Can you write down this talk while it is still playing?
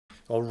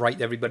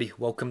Alright everybody,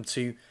 welcome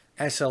to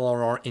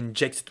SLRR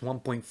Injected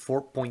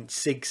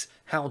 1.4.6,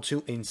 how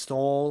to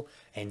install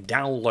and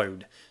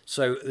download.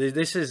 So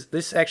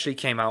this actually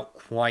came out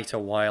quite a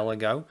while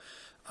ago.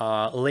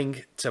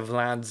 Link to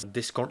Vlad's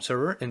Discord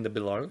server in the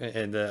below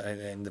in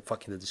the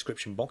fucking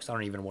description box. I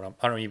don't even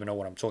know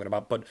what I'm talking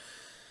about, but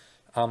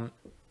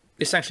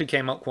this actually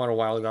came out quite a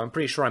while ago. I'm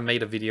pretty sure I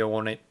made a video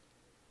on it,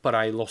 but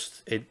I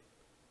lost it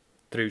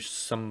through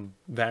some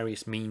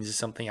various means or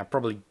something. I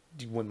probably,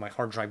 when my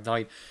hard drive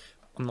died,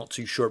 I'm not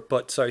too sure.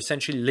 But so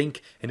essentially,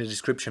 link in the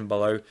description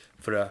below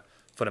for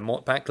the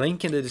mod pack.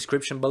 Link in the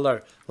description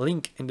below.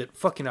 Link in the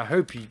fucking.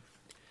 I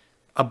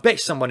bet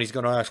somebody's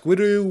gonna ask, where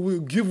do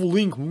you give a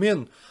link,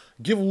 man?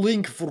 Give a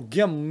link for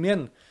game,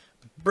 man,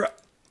 bruh.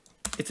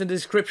 It's in the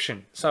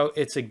description. So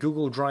it's a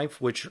Google Drive,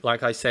 which,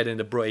 like I said in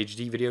the Bro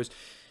HD videos,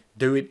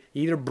 do it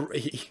either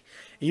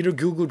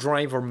Google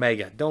Drive or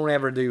Mega. Don't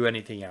ever do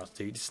anything else,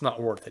 dude. It's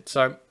not worth it.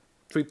 So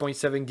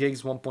 3.7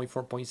 gigs,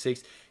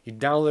 1.4.6. You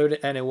download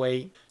it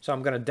anyway. So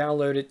I'm gonna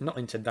download it, not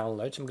into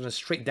downloads. I'm gonna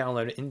straight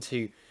download it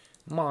into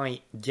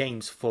my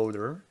games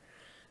folder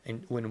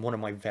in one of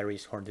my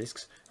various hard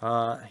disks.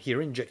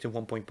 Here, Injected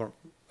 1.4.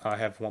 I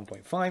have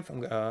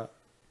 1.5.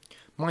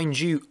 Mind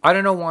you, I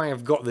don't know why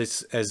I've got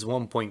this as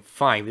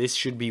 1.5. This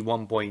should be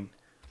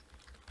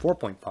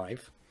 1.4.5.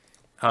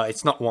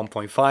 It's not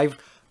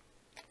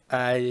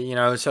 1.5. You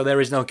know, so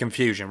there is no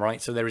confusion,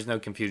 right? So there is no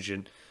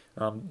confusion.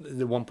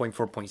 The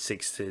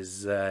 1.4.6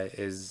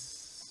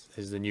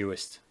 is the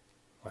newest,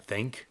 I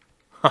think.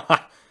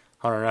 I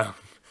don't know.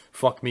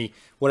 Fuck me.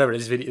 Whatever.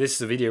 This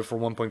is a video for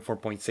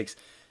 1.4.6.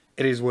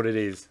 It is what it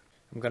is.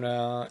 I'm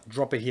gonna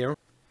drop it here,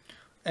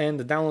 and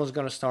the download is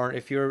gonna start.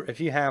 If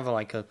you have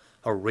like a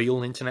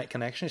real internet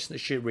connection, it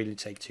shouldn't really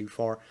take too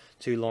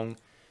long.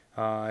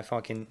 Yeah,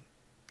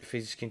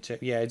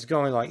 it's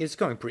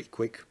going pretty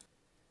quick.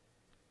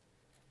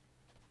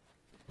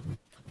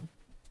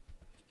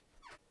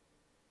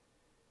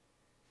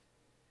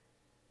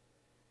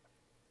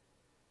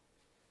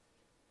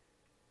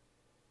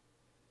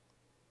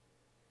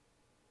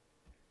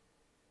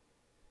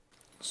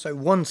 So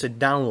once it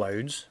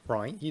downloads,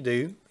 right, you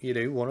do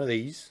one of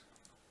these.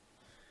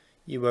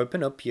 You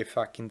open up your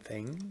fucking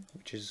thing,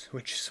 which is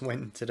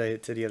went to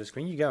the other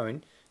screen. You go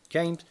in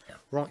games,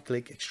 right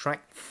click,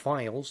 extract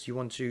files. You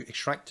want to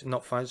extract,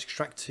 not files,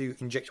 extract to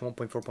Inject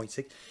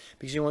 1.4.6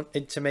 because you want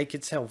it to make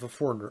itself a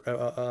folder.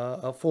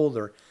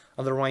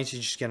 Otherwise,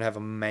 you're just gonna have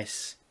a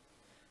mess.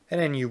 And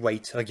then you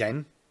wait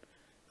again.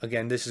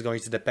 Again, this is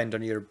going to depend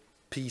on your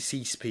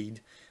PC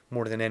speed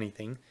more than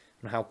anything,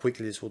 and how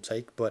quickly this will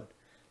take. But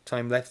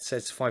time left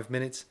says 5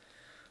 minutes.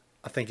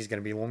 I think it's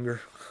gonna be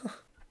longer.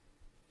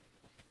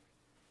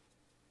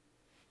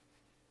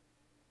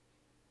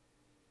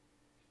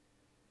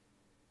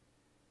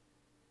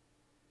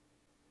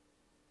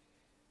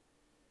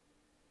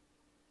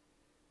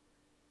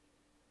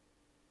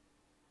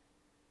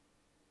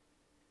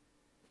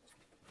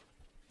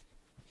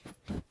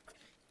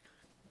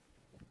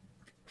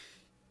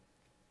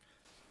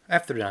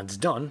 After that's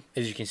done,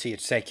 as you can see,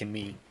 it's taken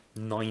me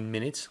 9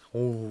 minutes.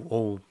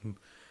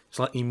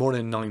 Slightly more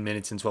than 9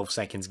 minutes and 12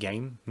 seconds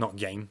when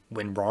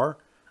RAR.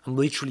 I'm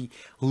literally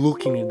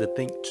looking at the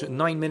thing,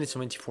 9 minutes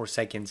and 24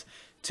 seconds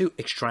to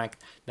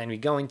extract. Then we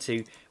go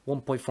into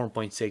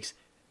 1.4.6.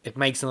 It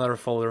makes another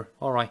folder.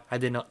 Alright, I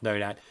did not know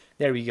that.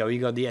 There we go. You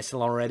got the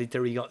SLR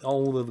editor. You got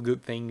all of the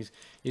good things.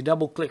 You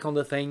double click on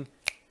the thing.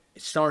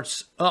 It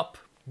starts up.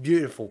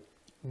 Beautiful.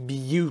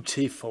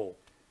 Beautiful.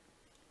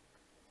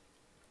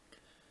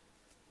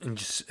 And it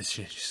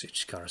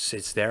just kind of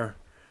sits there.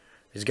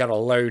 It's got to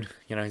load,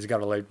 you know, it's got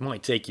to load.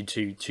 Might take you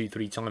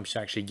 2-3 times to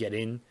actually get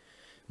in.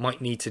 Might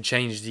need to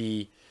change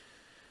the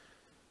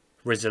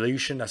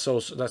resolution. That's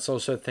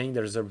also a thing.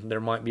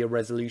 There might be a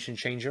resolution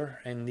changer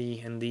in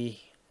the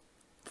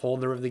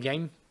folder of the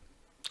game.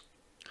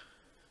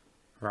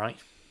 Right?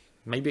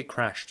 Maybe it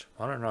crashed.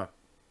 I don't know.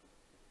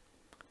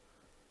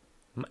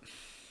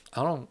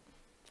 I'm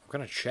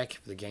gonna check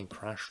if the game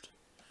crashed.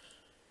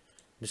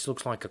 This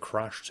looks like a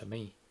crash to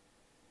me.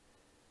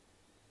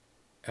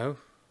 Oh.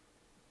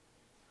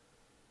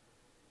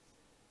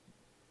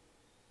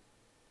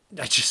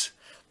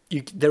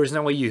 There is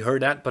no way you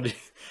heard that, but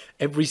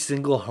every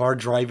single hard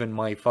drive in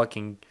my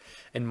fucking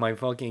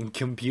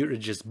computer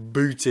just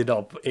booted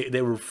up.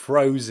 They were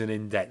frozen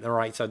in death.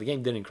 Alright, so the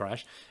game didn't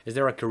crash. Is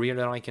there a career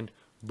that I can...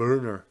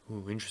 Burner.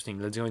 Ooh, interesting.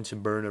 Let's go into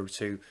Burner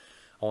 2.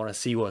 I want to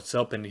see what's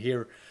up in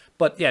here.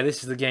 But yeah,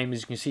 this is the game.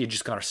 As you can see, it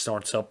just kind of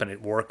starts up and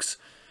it works.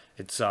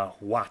 It's,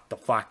 what the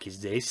fuck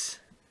is this?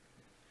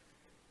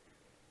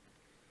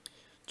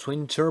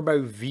 Twin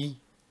Turbo V8?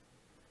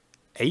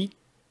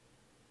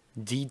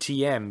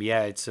 DTM,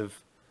 yeah, it's a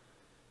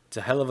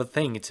hell of a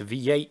thing. It's a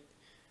V8,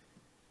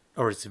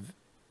 or it's a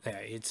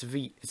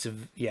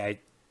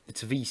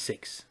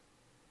V6,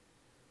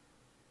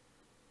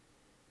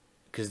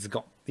 because it's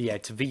got, yeah,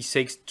 it's a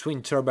V6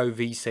 twin turbo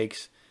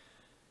V6.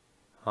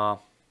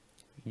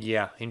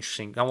 Yeah,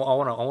 interesting. I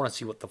want to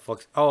see what the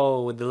fuck.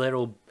 Oh, with the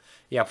little,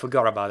 yeah, I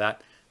forgot about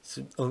that. It's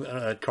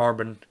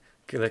carbon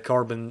the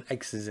Carbon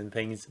X's and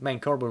things. Man,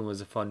 Carbon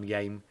was a fun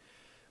game.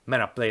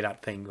 Man, I played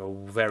that thing a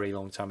very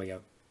long time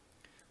ago.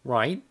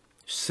 Right,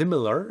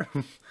 similar,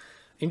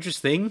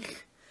 interesting.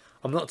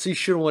 I'm not too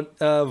sure what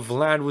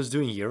Vlad was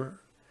doing here.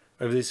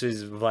 If this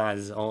is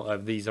Vlad's,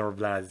 if these are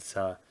Vlad's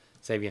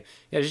Savior.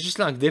 Yeah, it's just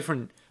like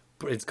different.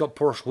 It's got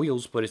Porsche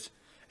wheels, but it's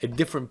a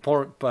different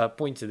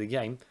point of the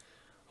game.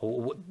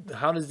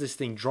 How does this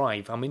thing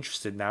drive? I'm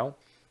interested now.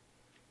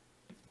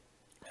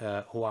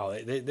 Wow,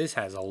 this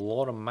has a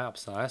lot of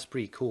maps now. That's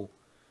pretty cool.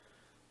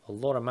 A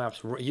lot of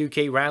maps.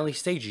 UK rally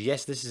stage.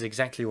 Yes, this is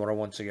exactly what I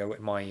want to go with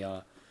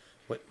my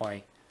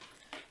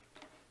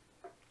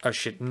Oh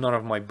shit! None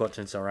of my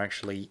buttons are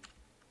actually.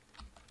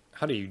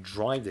 How do you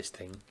drive this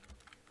thing?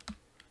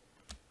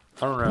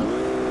 I don't know.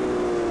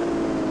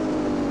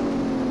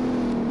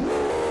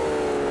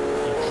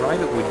 You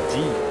drive it with D.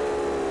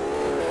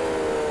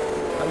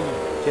 How do you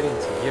get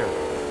into here?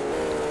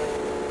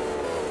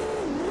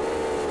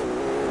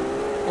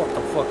 What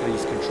the fuck are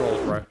these controls,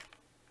 bro?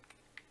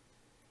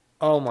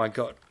 Oh my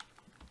god.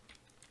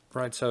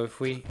 Right, so if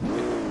we...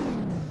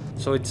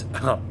 So it's...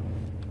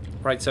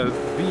 Right, so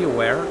be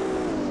aware.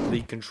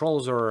 The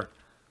controls are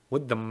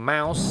with the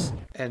mouse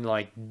and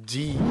like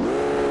D.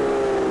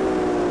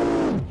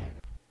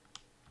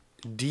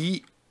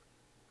 D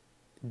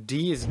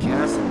is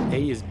gas and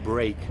A is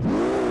brake.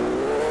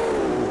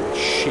 Holy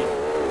shit.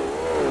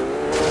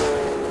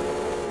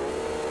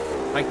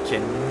 I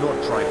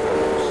cannot drive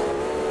those.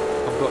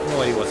 I've got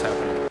no idea what's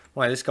happening.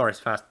 Right, this car is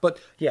fast. But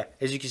yeah,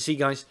 as you can see,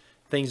 guys,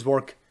 things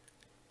work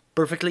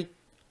perfectly.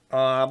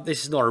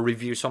 This is not a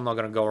review, so I'm not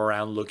going to go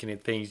around looking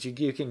at things.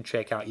 You can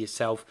check out for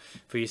yourself.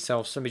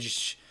 So let me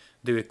just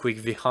do a quick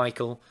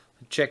vehicle.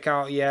 Check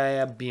out,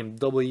 yeah,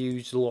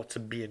 BMWs, lots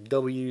of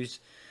BMWs.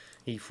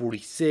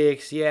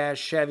 E46, yeah,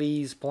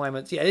 Chevys,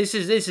 Plymouths, yeah. This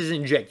is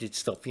injected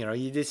stuff, you know.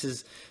 This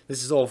is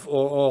all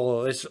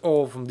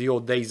from the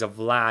old days of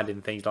Vlad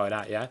and things like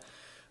that, yeah.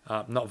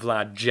 Not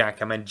Vlad,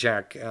 Jack. I meant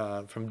Jack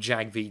from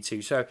Jack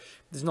V2. So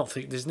there's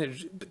nothing.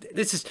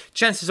 This is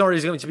chances are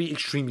it's going to be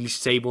extremely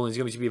stable and it's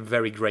going to be a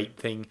very great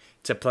thing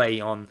to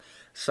play on.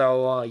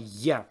 So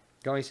yeah,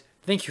 guys,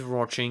 thank you for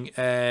watching,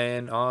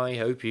 and I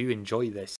hope you enjoy this.